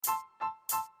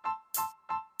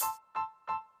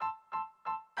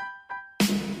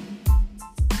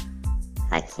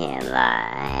I can't lie,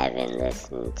 I haven't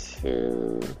listened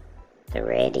to the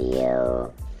radio,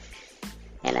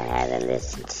 and I haven't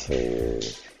listened to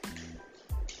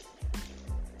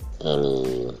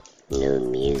any new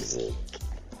music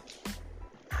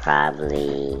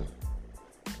probably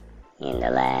in the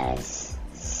last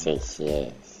 6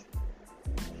 years.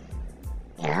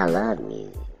 And I love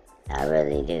music, I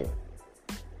really do.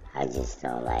 I just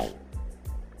don't like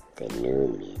the new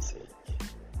music.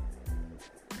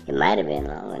 It might have been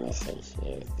longer than 6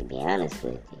 years, to be honest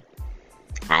with you.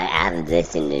 I've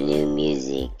listened to new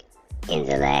music in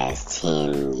the last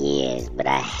 10 years, but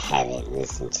I haven't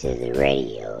listened to the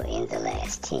radio in the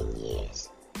last 10 years.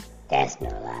 That's no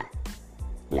lie.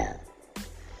 No.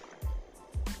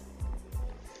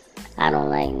 I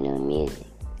don't like new music.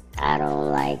 I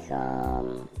don't like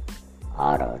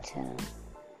auto-tune.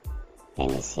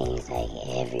 And it seems like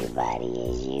everybody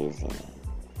is using it.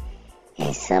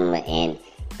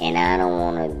 And I don't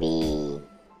want to be,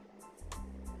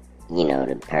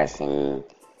 the person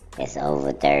that's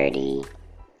over 30,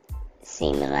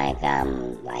 seeming like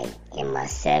I'm like in my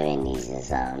 70s or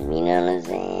something. You know what I'm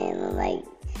saying? Like,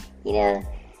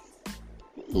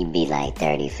 you'd be like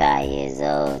 35 years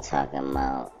old talking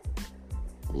about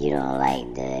you don't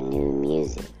like the new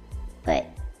music. But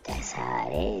that's how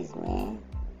it is, man.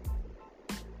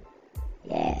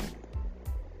 Yeah.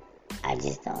 I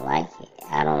just don't like it.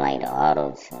 I don't like the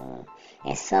auto-tune.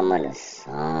 And some of the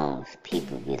songs,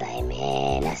 people be like,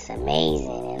 man, that's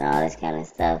amazing and all this kind of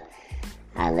stuff.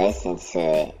 I listen to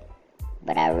it,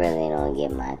 but I really don't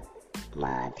give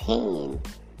my opinion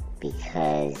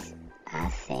because I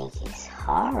think it's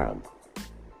horrible.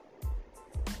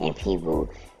 And people,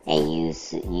 I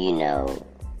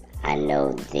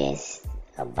know this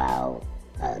about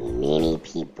many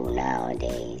people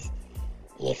nowadays.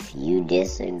 If you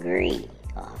disagree,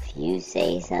 or if you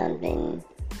say something,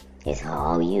 it's,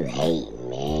 oh, you hate,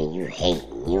 man, you hate,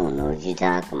 you don't know what you're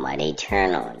talking about. They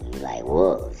turn on you like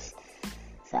wolves.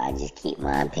 So I just keep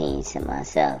my opinion to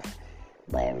myself.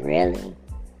 But really,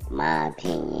 my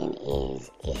opinion is,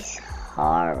 it's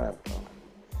horrible.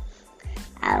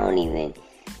 I don't even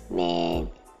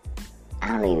know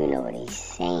what he's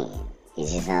saying. It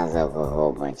just sounds like a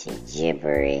whole bunch of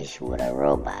gibberish with a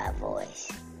robot voice.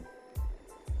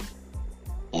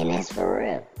 And that's for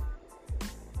real.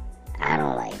 I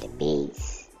don't like the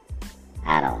beats.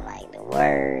 I don't like the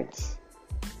words.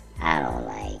 I don't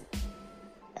like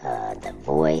the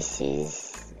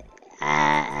voices.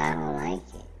 I don't like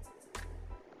it.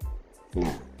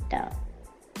 No, don't.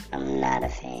 I'm not a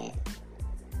fan.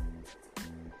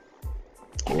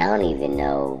 And I don't even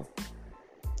know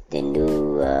the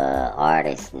new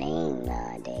artist name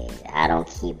nowadays. I don't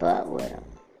keep up with them.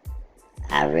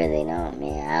 I really don't,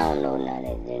 man. I don't know none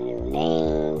of the new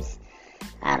names.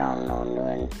 I don't know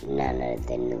none of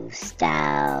the new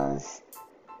styles.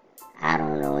 I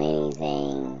don't know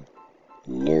anything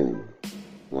new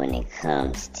when it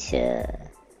comes to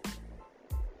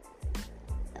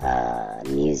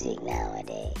music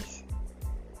nowadays.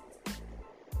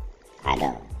 I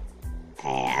don't.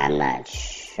 I'm not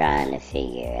trying to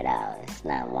figure it out. It's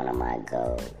not one of my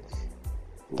goals.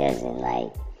 It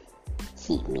doesn't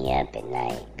keep me up at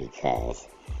night because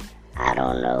I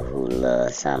don't know who Lil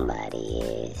Somebody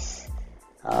is,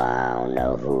 or I don't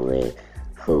know who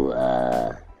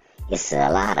it's a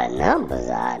lot of numbers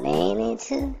out there, ain't it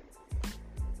too?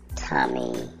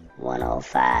 Tommy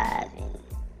 105 and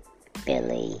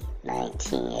Billy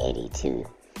 1982.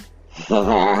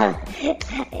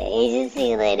 It just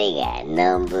seems like they got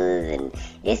numbers, and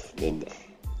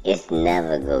it's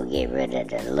never gonna get rid of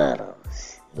the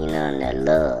littles, and the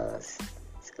loves.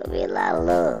 It's gonna be a lot of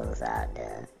loves out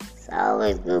there. It's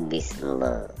always gonna be some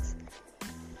loves.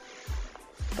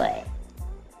 But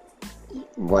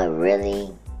what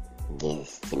really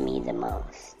gets to me the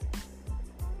most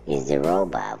is the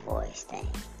robot voice thing,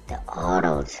 the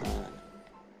auto-tune.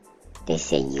 They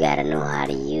say you gotta know how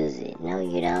to use it. No,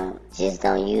 you don't. Just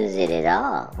don't use it at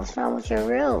all. What's wrong with your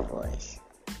real voice?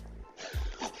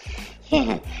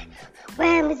 Yeah. What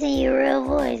happened to your real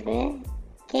voice, man?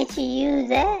 Can't you use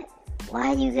that?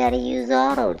 Why you gotta use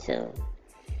auto-tune?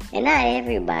 And not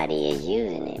everybody is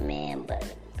using it, man, but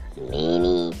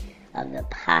many of the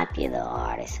popular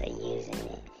artists are using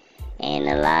it. And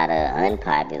a lot of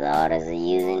unpopular artists are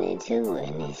using it too,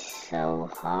 and it's so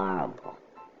horrible.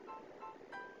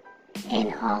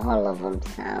 And all of them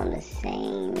sound the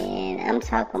same, man. I'm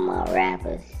talking about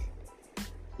rappers.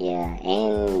 Yeah,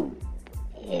 and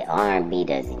R&B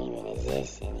doesn't even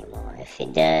exist anymore. If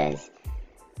it does,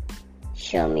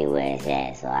 show me where it's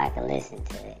at so I can listen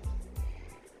to it.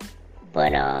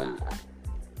 But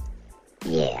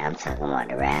Yeah, I'm talking about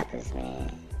the rappers,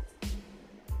 man.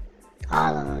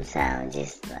 All of them sound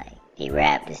just like they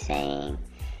rap the same.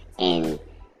 And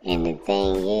the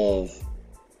thing is,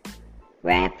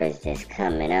 rappers that's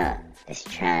coming up, that's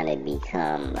trying to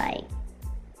become like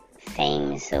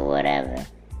famous or whatever,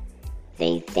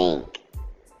 they think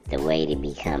the way to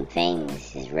become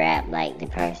famous is rap like the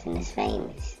person that's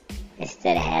famous.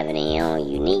 Instead of having their own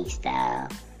unique style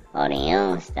or their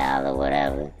own style or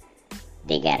whatever,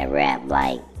 they gotta rap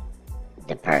like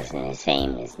the person that's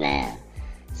famous now.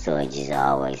 So it just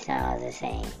always sounds the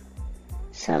same.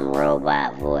 Some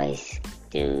robot voice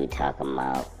dude talking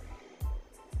about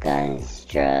guns,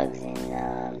 drugs,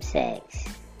 and sex.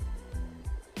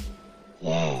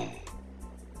 Yeah.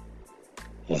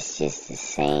 It's just the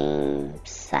same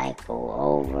cycle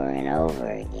over and over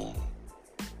again.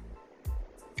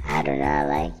 I do not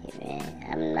like it,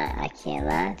 man. I can't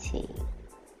lie to you.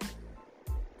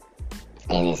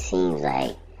 And it seems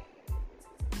like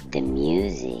the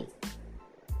music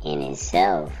in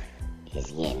itself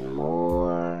is getting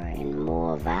more and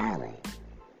more violent.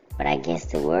 But I guess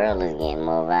the world is getting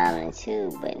more violent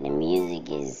too, but the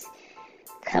music is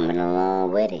coming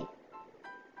along with it.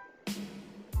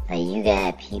 Like, you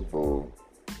got people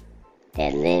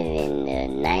that live in the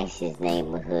nicest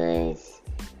neighborhoods,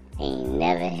 ain't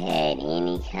never had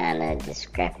any kind of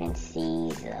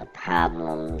discrepancies or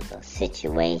problems or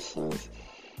situations,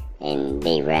 and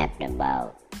they rapping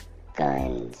about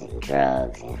guns and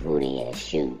drugs and who they are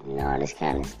shooting and all this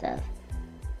kind of stuff.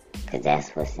 Because that's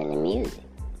what's in the music.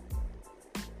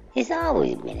 It's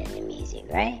always been in the music,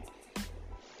 right?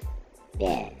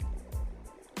 Yeah.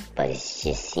 But it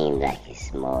just seems like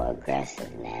it's more aggressive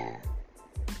now.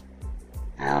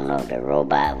 I don't know if the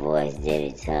robot voice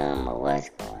did it to him or what's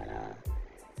going on.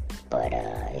 But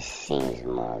it seems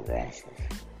more aggressive.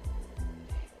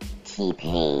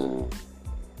 T-Pain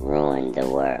ruined the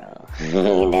world.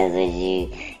 That's what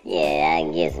you... Yeah, I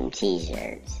can get some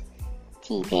t-shirts.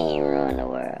 T-Pain ruined the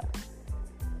world.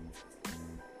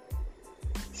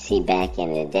 See, back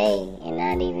in the day, and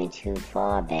not even too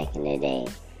far back in the day,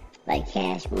 like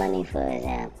Cash Money, for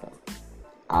example,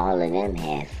 all of them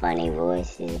had funny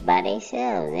voices by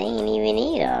themselves. They ain't even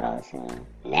need auto-tune.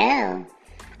 Now,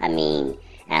 I mean,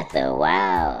 after a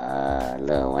while,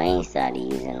 Lil Wayne started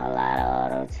using a lot of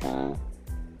auto-tune.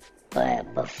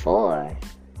 But before,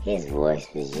 his voice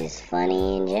was just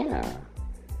funny in general.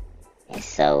 And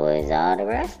so was all the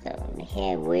rest of them. They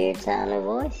had weird sounding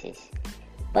voices.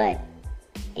 But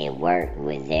it worked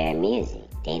with their music.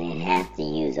 They didn't have to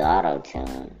use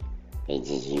auto-tune. They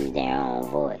just used their own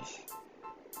voice.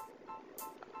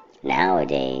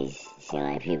 Nowadays, it seems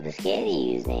like people scared to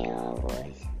use their own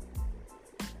voice.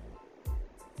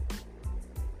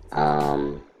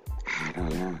 I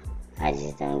don't know. I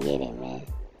just don't get it, man.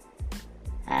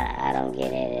 I don't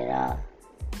get it at all.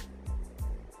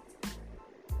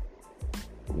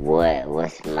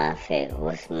 What's my favorite?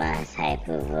 What's my type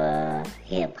of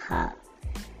hip hop?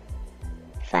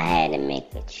 If I had to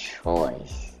make a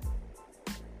choice,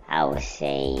 I would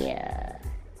say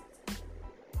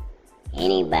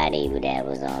anybody that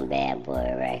was on Bad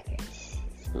Boy Records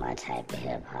is my type of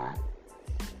hip hop.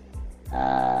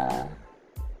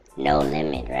 No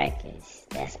Limit Records,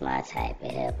 that's my type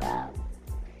of hip hop.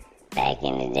 Back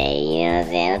in the day, you know what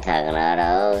I'm saying? I'm talking all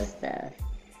the old stuff.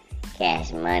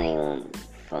 Cash Money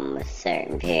from a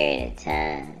certain period of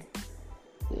time.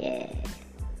 Yeah.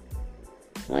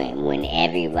 When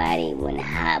the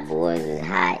Hot Boys was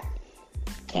hot,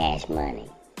 Cash Money.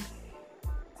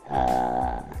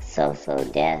 So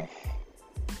Def.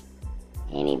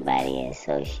 Anybody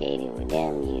associated with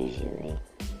them usually.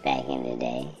 Back in the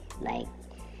day. Like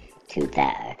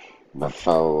 2000,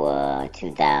 before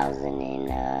 2000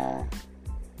 and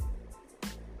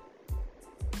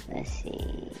let's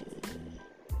see,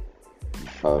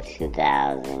 before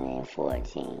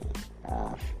 2014,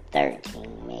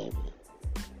 13 maybe.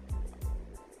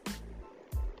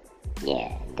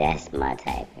 Yeah, that's my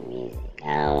type of music.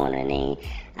 I don't want to name.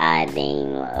 I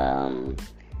name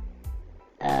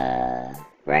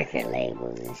record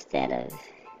labels instead of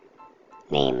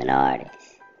naming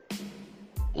artists.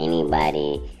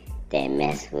 Anybody that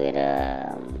mess with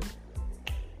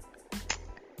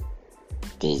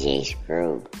DJ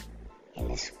Screw and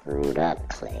the Screwed Up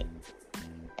Clique,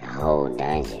 the whole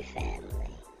Dungeon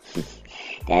family.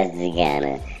 That's the kind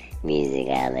of music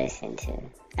I listen to.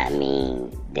 I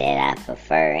mean, that I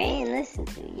prefer and listen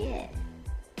to, yeah.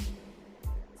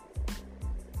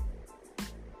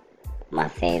 My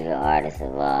favorite artist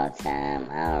of all time,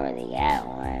 I don't really got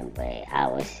one, but I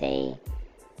would say,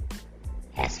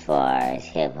 as far as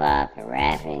hip hop and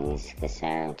rapping is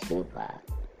concerned, Tupac.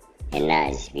 And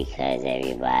not just because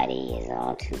everybody is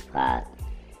on Tupac.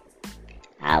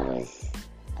 I was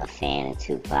a fan of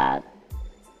Tupac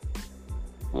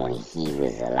when he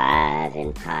was alive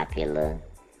and popular.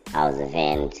 I was a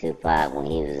fan of Tupac when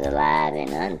he was alive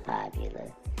and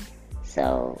unpopular.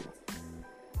 So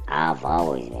I've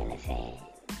always been a fan.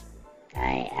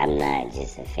 I'm not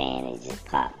just a fan that just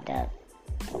popped up.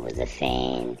 I was a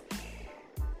fan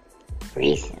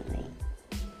recently.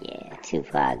 Yeah,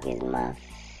 Tupac is my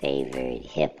favorite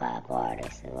hip-hop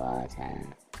artist of all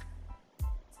time.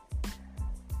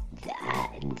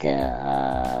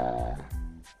 The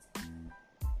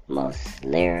most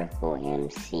lyrical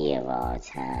MC of all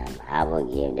time, I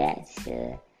would give that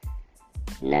to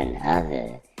none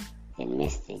other than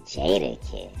Mr.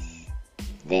 Jadakiss.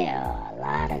 There are a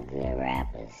lot of good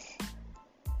rappers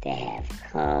that have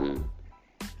come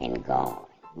and gone,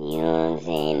 you know what I'm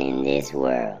saying, in this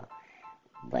world.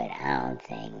 But I don't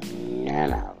think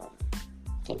none of them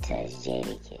can touch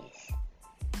Jadakiss.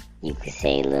 You could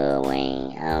say Lil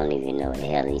Wayne, I don't even know what the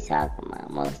hell he's talking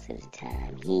about most of the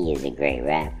time. He is a great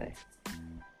rapper.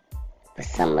 But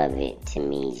some of it, to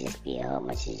me, just be a whole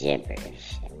bunch of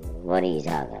gibberish. What are you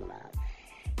talking about?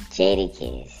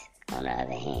 Jadakiss, on the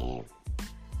other hand,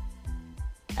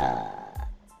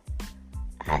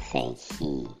 I think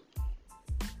he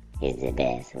is the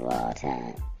best of all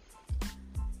time.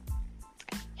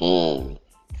 And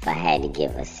if I had to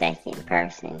give a second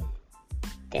person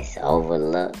that's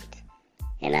overlooked,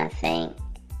 and I think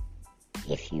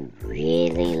if you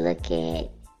really look at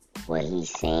what he's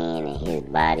saying and his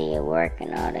body of work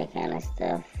and all that kind of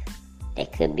stuff,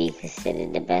 that could be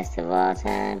considered the best of all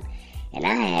time. And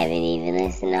I haven't even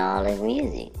listened to all his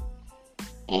music.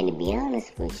 And to be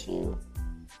honest with you,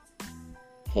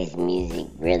 his music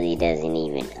really doesn't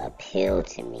even appeal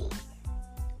to me.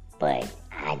 But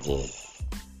I just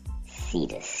see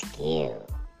the skill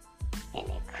and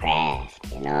the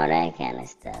craft and all that kind of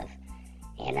stuff.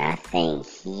 And I think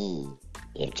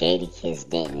if Jadakiss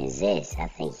didn't exist, I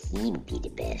think he'd be the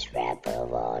best rapper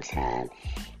of all time.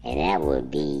 And that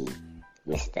would be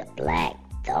Mr. Black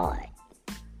Thought.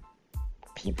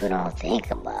 People don't think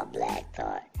about Black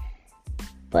Thought.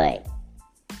 But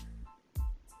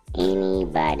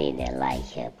anybody that like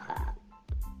hip-hop,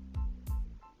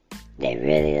 that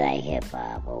really like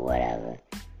hip-hop or whatever,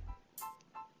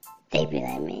 they be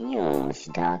like, man, you don't know what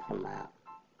you're talking about.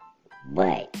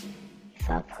 But if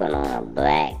I put on a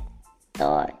Black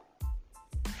Thought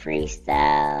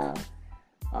freestyle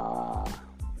or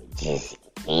just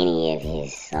any of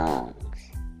his songs,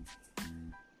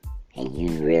 and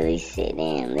you really sit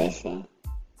there and listen,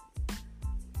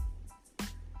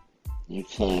 you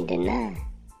can't deny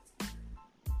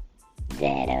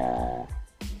that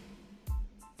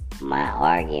my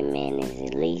argument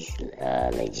is at least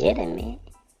legitimate.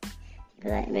 You be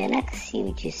like, man, I can see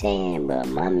what you're saying, but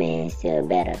my man's still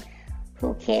better.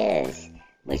 Who cares?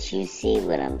 But you see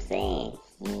what I'm saying.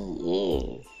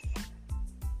 He is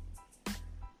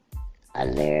a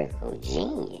lyrical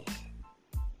genius.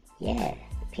 Yeah,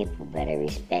 people better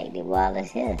respect it while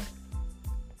it's here.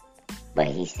 But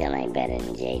he still ain't better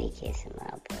than Jadakiss in my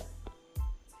book.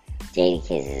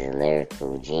 Jadakiss is a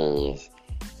lyrical genius.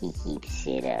 He keeps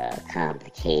it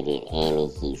complicated, and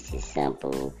he keeps it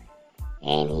simple,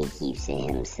 and he keeps it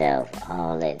himself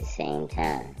all at the same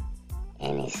time.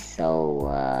 And it's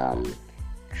so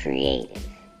creative.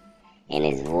 And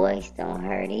his voice don't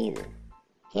hurt either.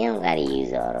 He don't gotta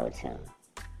use auto-tune.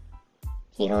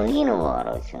 He don't need no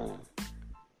auto-tune.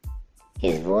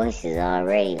 His voice is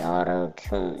already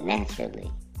auto-tuned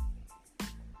naturally.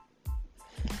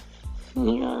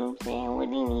 You know what I'm saying? What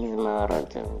do you need some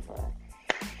auto-tune for?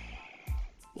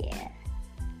 Yeah.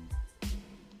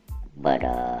 But,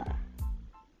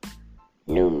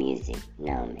 new music,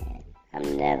 no, man.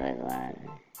 I'm never gonna.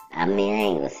 I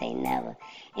ain't gonna say never.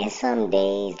 And some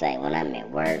days, like when I'm at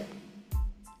work,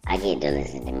 I get to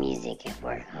listen to music at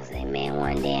work. I was like, man,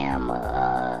 one day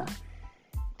I'ma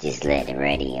just let the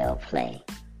radio play.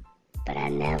 But I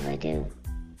never do.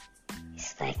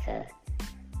 It's like a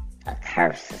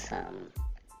curse or something.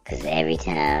 Cause every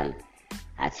time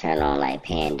I turn on like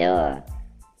Pandora,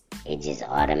 it just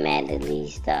automatically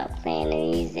starts playing the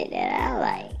music that I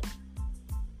like.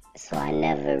 So I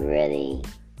never really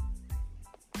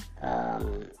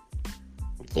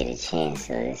get a chance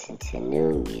to listen to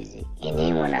new music. And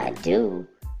then when I do,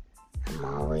 I'm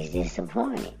always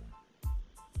disappointed.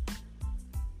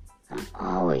 I'm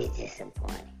always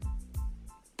disappointed.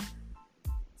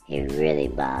 It really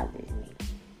bothers me.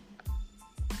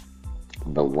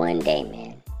 But one day,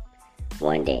 man,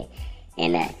 one day,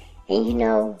 and you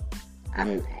know,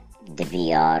 To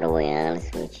be all the way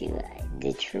honest with you,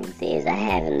 the truth is I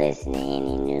haven't listened to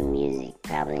any new music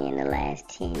probably in the last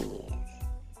 10 years.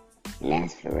 And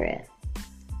that's for real.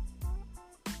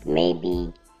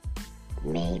 Maybe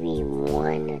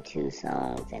one or two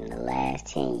songs in the last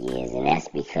 10 years, and that's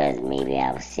because maybe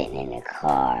I was sitting in the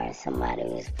car and somebody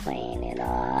was playing it, or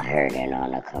I heard it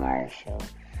on a commercial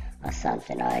or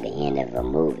something, or at the end of a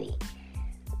movie.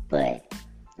 But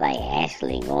like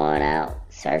actually going out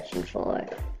searching for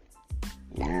it,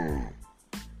 nah.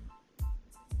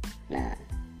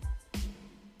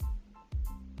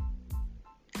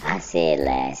 I said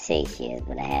last 6 years,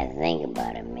 but I had to think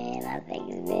about it, man. I think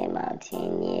it's been about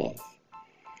 10 years.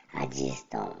 I just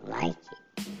don't like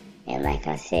it. And like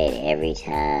I said, every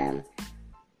time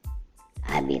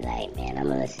I be like, man, I'm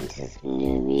gonna listen to some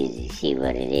new music, see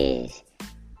what it is.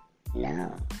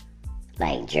 No.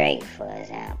 Like Drake, for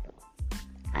example.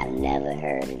 I've never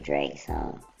heard a Drake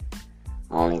song.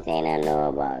 Only thing I know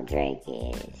about Drake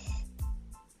is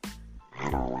I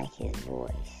don't like his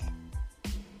voice.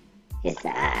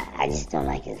 I just don't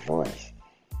like his voice.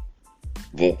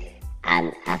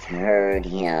 I've heard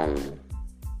him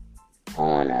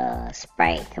on a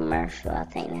Sprite commercial, I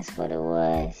think that's what it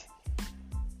was.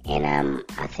 And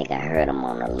I think I heard him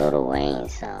on a Lil Wayne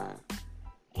song,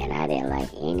 and I didn't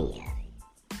like any of it.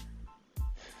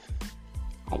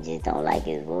 I just don't like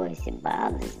his voice. It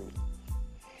bothers me.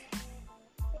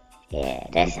 Yeah,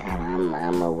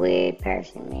 I'm a weird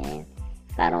person, man.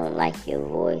 If I don't like your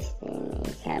voice, then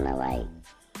it's kind of like,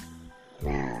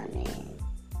 nah, man.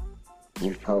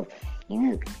 You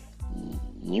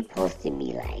supposed to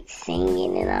be like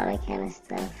singing and all that kind of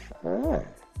stuff. Ugh,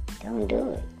 don't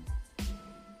do it.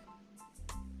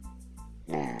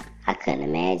 Nah, I couldn't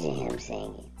imagine him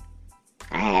singing.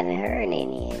 I haven't heard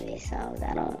any of his songs.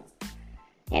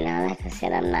 And like I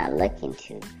said, I'm not looking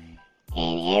to.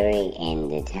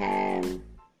 And the time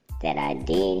that I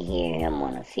did hear him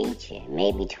on a feature,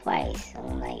 maybe twice,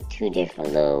 on like 2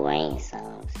 different Lil Wayne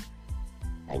songs,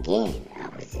 again, I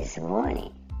was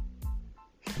disappointed.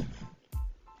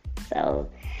 So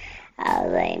I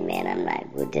was like, man, I'm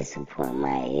not gonna disappoint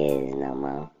my ears no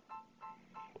more.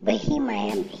 But he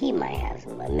might have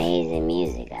some amazing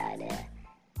music out there.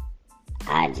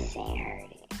 I just ain't heard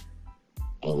it.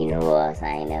 And you know who else I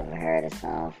ain't never heard a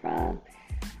song from?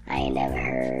 I ain't never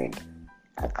heard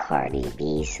a Cardi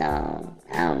B song.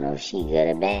 I don't know if she good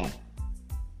or bad.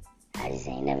 I just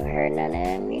ain't never heard none of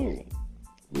her music.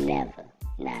 Never.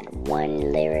 Not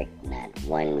one lyric, not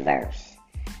one verse.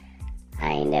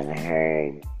 I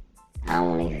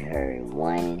only heard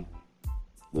one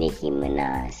Nicki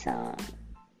Minaj song.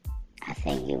 I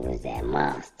think it was that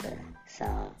Monster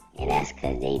song. And that's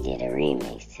because they did a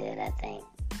remix to it, I think.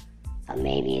 Or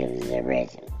maybe it was the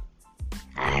original.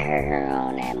 I heard her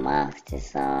on that Monster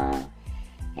song.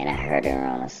 And I heard her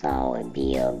on a song with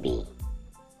B.O.B.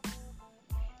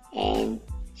 And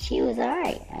she was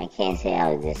alright. I can't say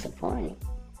I was disappointed.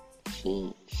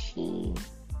 She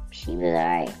was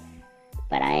alright.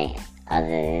 But other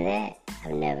than that,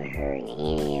 I've never heard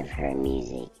any of her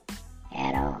music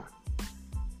at all.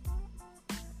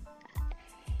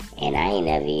 And I ain't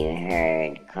never even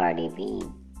heard Cardi B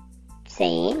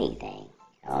say anything,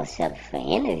 except for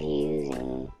interviews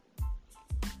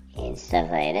and stuff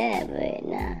like that. But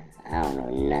nah, I don't know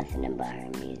nothing about her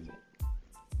music.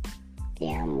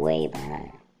 Yeah, I'm way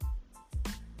behind.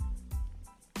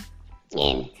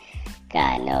 And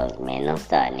God knows, man, don't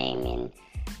start naming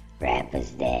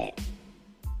rappers that,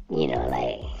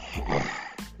 like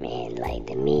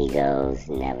the Migos,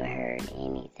 never heard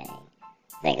anything.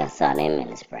 I think I saw them in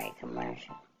a Sprite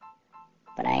commercial.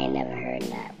 But I ain't never heard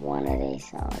not one of their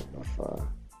songs before.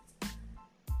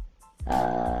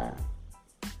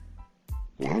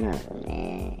 None of them,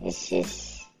 man. It's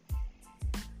just,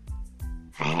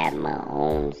 I have my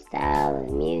own style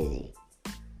of music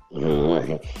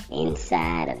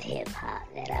inside of hip-hop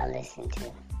that I listen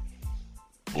to.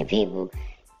 And people,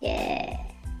 yeah.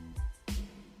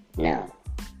 No.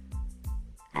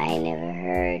 I ain't never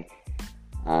heard,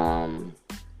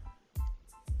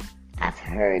 I've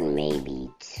heard maybe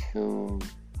two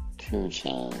 2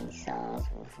 Chainz songs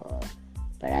before.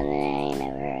 But other than that, I ain't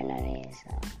never heard none of his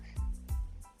songs.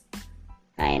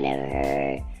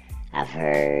 I've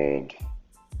heard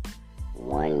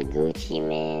one Gucci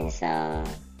Mane song.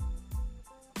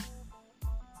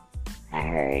 I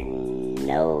heard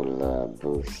no Lil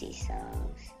Boosie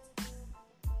songs.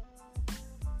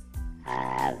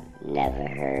 I've never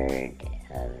heard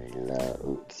of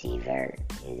Lil Uzi Vert.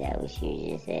 Is that what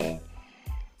you just said?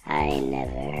 I ain't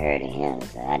never heard of him,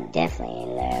 so I definitely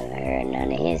ain't never heard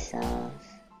none of his songs.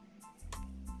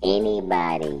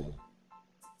 Anybody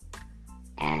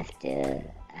after,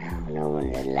 I don't know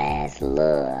when the last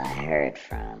Lil I heard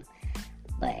from,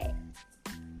 but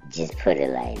just put it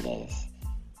like this.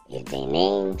 If their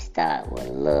names start with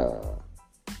Lil,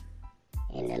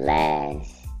 in the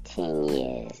last 10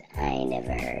 years, I ain't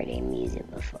never heard their music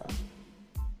before.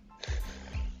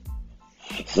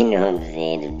 You know what I'm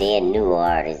saying? If they're new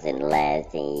artists in the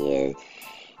last 10 years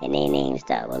and their names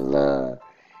start with Lil,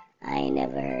 I ain't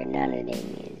never heard none of their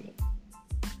music.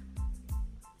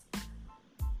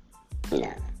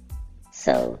 No.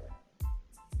 So,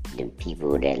 the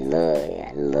people that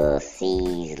love Lil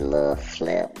C's, Lil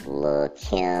Flip, Lil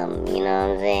Kim, you know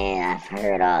what I'm saying? I've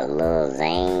heard all Lil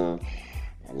Zane,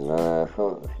 Lil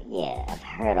who, yeah, I've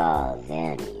heard all of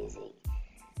their music.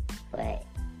 But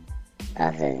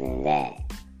other than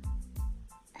that,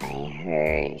 I ain't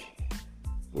heard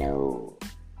no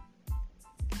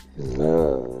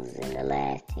Lils in the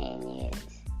last 10 years.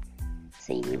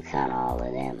 So you can count all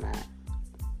of them out.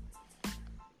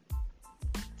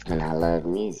 And I love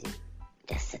music.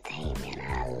 That's the thing, man.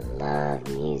 I love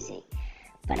music.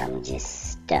 But I'm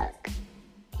just stuck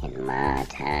in my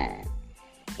time.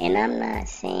 And I'm not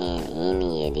saying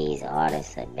any of these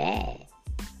artists are bad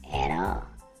at all.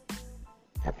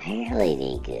 Apparently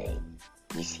they good.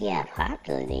 You see how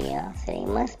popular they are, so they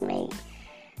must make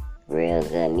real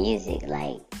good music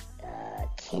like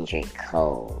Kendrick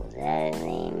Cole. Is that his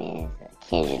name is?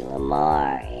 Kendrick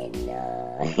Lamar and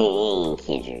he ain't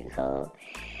Kendrick Cole.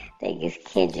 I think it's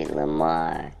Kendrick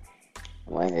Lamar.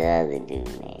 What's the other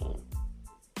dude's name?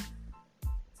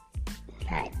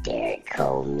 Not Derek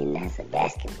Coleman. That's a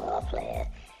basketball player.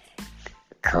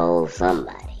 Cole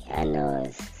somebody. I know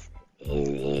it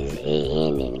ends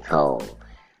in Cole.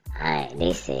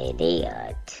 They say they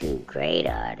are two great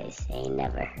artists. Ain't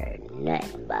never heard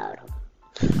nothing about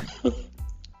them.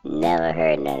 Never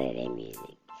heard none of their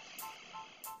music.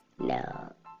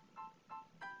 No.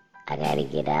 I gotta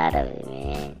get out of it,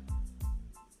 man.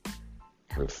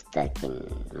 I'm stuck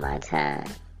in my time.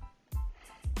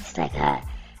 It's like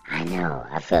I know,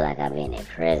 I feel like I've been in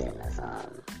prison or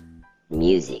something.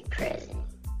 Music prison.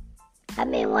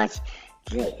 I've been watching.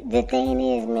 The thing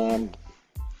is, man,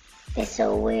 it's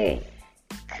so weird.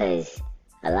 Because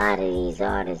a lot of these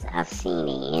artists, I've seen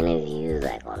in interviews,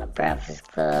 like on the Breakfast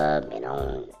Club and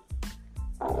on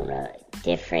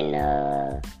different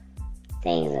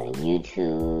things on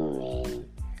YouTube and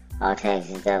all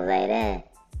types of stuff like that.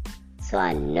 So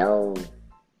I know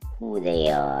who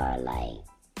they are, like,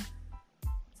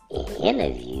 in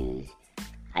interviews.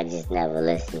 I just never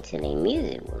listened to their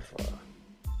music before.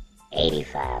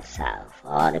 85 South,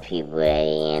 all the people that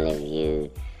they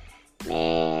interviewed,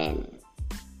 man,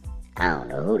 I don't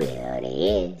know who the hell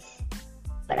they is,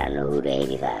 but I know who the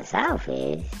 85 South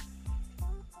is.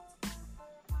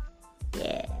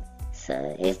 Yeah,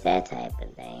 so it's that type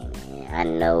of thing, man. I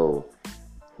know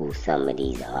who some of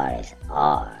these artists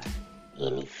are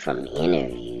from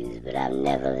interviews, but I've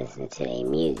never listened to their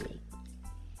music.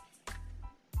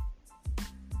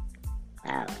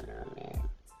 I don't know, man.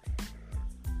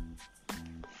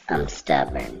 I'm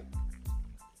stubborn.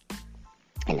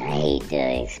 And I hate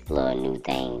to explore new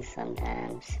things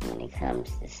sometimes when it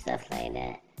comes to stuff like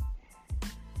that.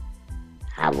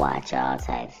 I watch all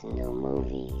types of new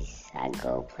movies. I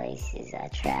go places. I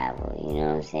travel. You know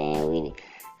what I'm saying?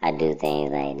 I do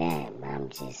things like that. But I'm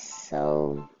just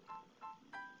so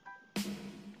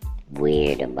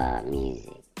weird about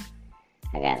music.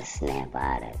 I gotta snap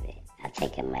out of it. I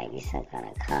think it might be some kind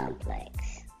of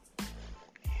complex.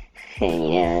 You know what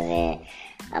I'm saying?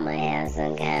 I might have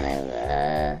some kind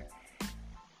of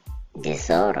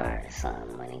disorder or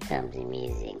something when it comes to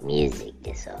music. Music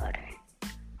disorder.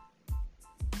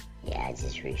 Yeah, I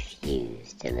just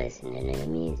refuse to listen to new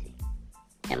music.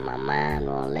 And my mind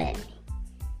won't let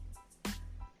me.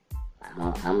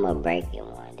 I'm gonna break it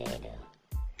one day,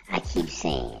 though. I keep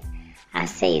saying, I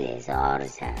say this all the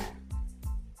time.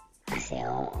 I say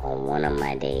on one of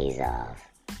my days off,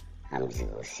 I'm just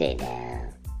gonna sit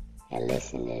down and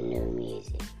listen to new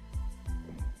music.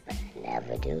 But I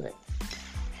never do it.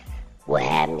 What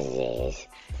happens is,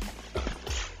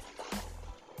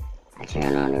 I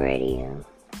turn on the radio.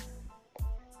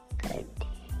 Good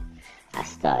damn. I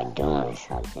start doing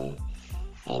something,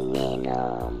 and then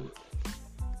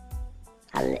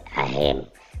I hear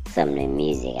some of the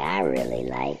music I really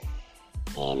like,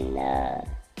 and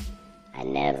I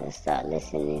never start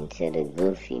listening to the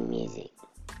goofy music,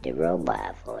 the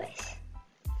robot voice.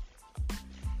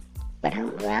 But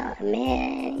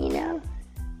man, you know,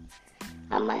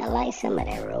 I might like some of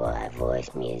that robot voice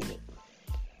music.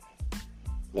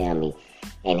 You know what I mean?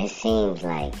 And it seems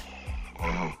like,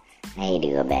 I hate to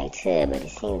go back to it, but it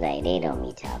seems like they don't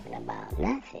be talking about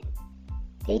nothing.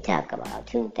 They talk about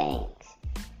two things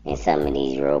in some of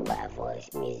these robot voice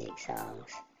music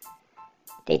songs.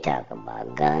 They talk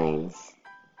about guns,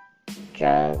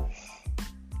 drugs,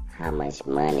 how much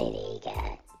money they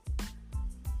got,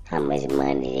 how much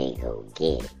money they go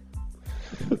get,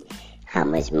 how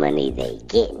much money they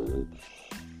getting,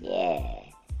 yeah,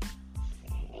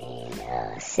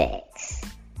 and sex,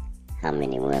 how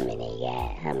many women they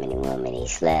got, how many women they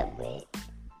slept with,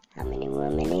 how many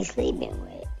women they sleeping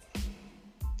with.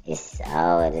 It's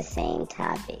all the same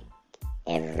topic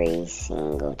every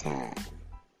single time.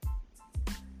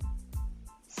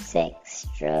 Sex,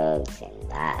 drugs, and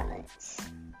violence.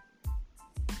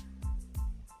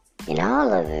 And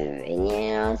all of it, and you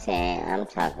know what I'm saying? I'm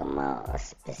talking about a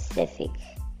specific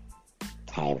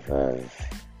type of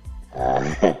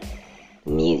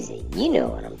music. You know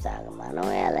what I'm talking about. Don't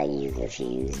act like you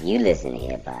confused. You listen to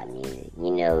hip-hop music.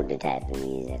 You know the type of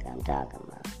music I'm talking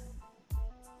about.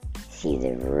 It's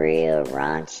either real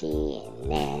raunchy and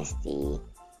nasty,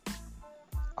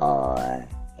 or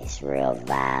it's real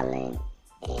violent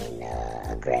and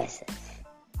aggressive.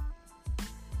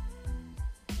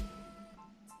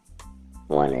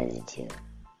 One of the two.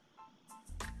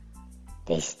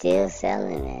 They still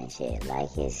selling that shit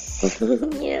like it's, you know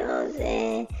what I'm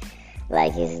saying?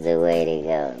 Like it's the way to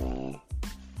go, man.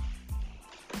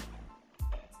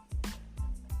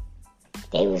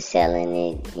 They were selling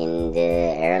it in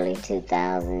the early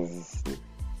 2000s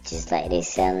just like they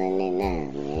selling it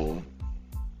now, man.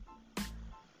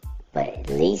 But at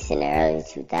least in the early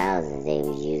 2000s, they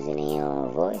was using their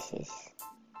own voices.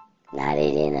 Now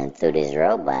they done threw this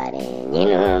robot in, you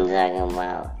know what I'm talking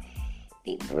about?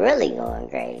 People really going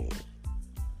crazy.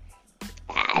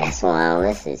 That's why I don't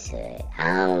listen to it.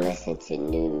 I don't listen to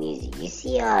new music. You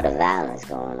see all the violence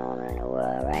going on in the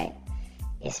world, right?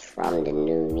 It's from the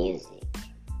new music.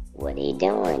 What they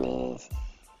doing is,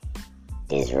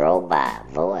 this robot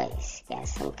voice got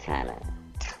some kind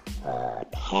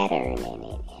of pattern in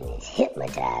it, and it's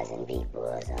hypnotizing people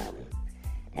or something.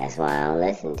 That's why I don't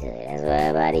listen to it. That's why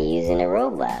everybody using a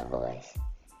robot voice.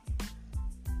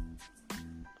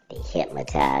 They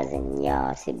hypnotizing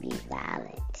y'all to be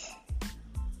violent.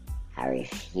 I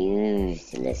refuse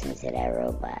to listen to that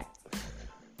robot.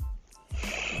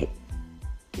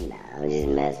 Nah, I'm just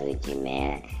messing with you,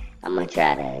 man. I'm gonna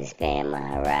try to expand my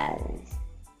horizons.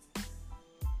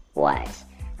 Watch.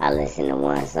 I listen to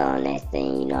one song, next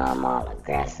thing you know, I'm all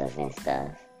aggressive and stuff.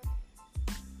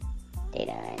 They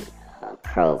done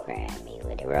programmed me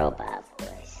with a robot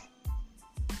voice.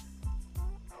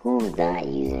 Who's not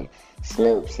using?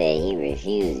 Snoop said he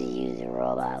refused to use a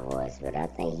robot voice, but I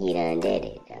think he done did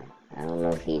it, though. I don't know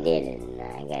if he did it or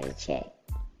not. I gotta check.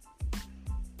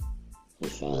 He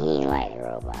said he ain't like the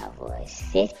robot voice.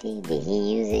 50? Did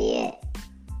he use it yet?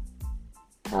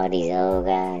 All these old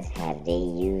guys, have they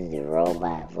used the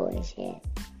robot voice yet?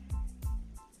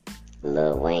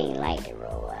 Lil Wayne liked the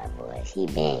robot voice. He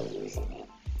been using it.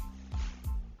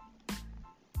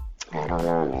 I don't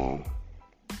know, man.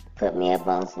 Put me up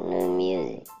on some new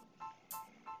music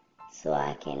so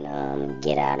I can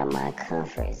get out of my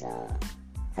comfort zone.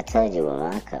 I told you what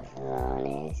my comfort zone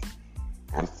is.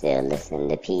 I'm still listening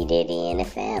to P. Diddy and the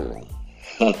Family.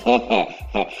 You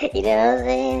know what I'm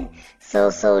saying?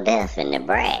 So Deaf and the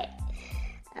Brat.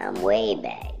 I'm way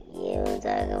back. You know what I'm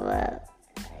talking about?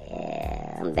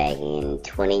 Yeah, I'm back in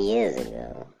 20 years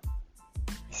ago.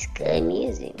 It's good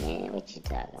music, man. What you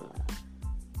talking about?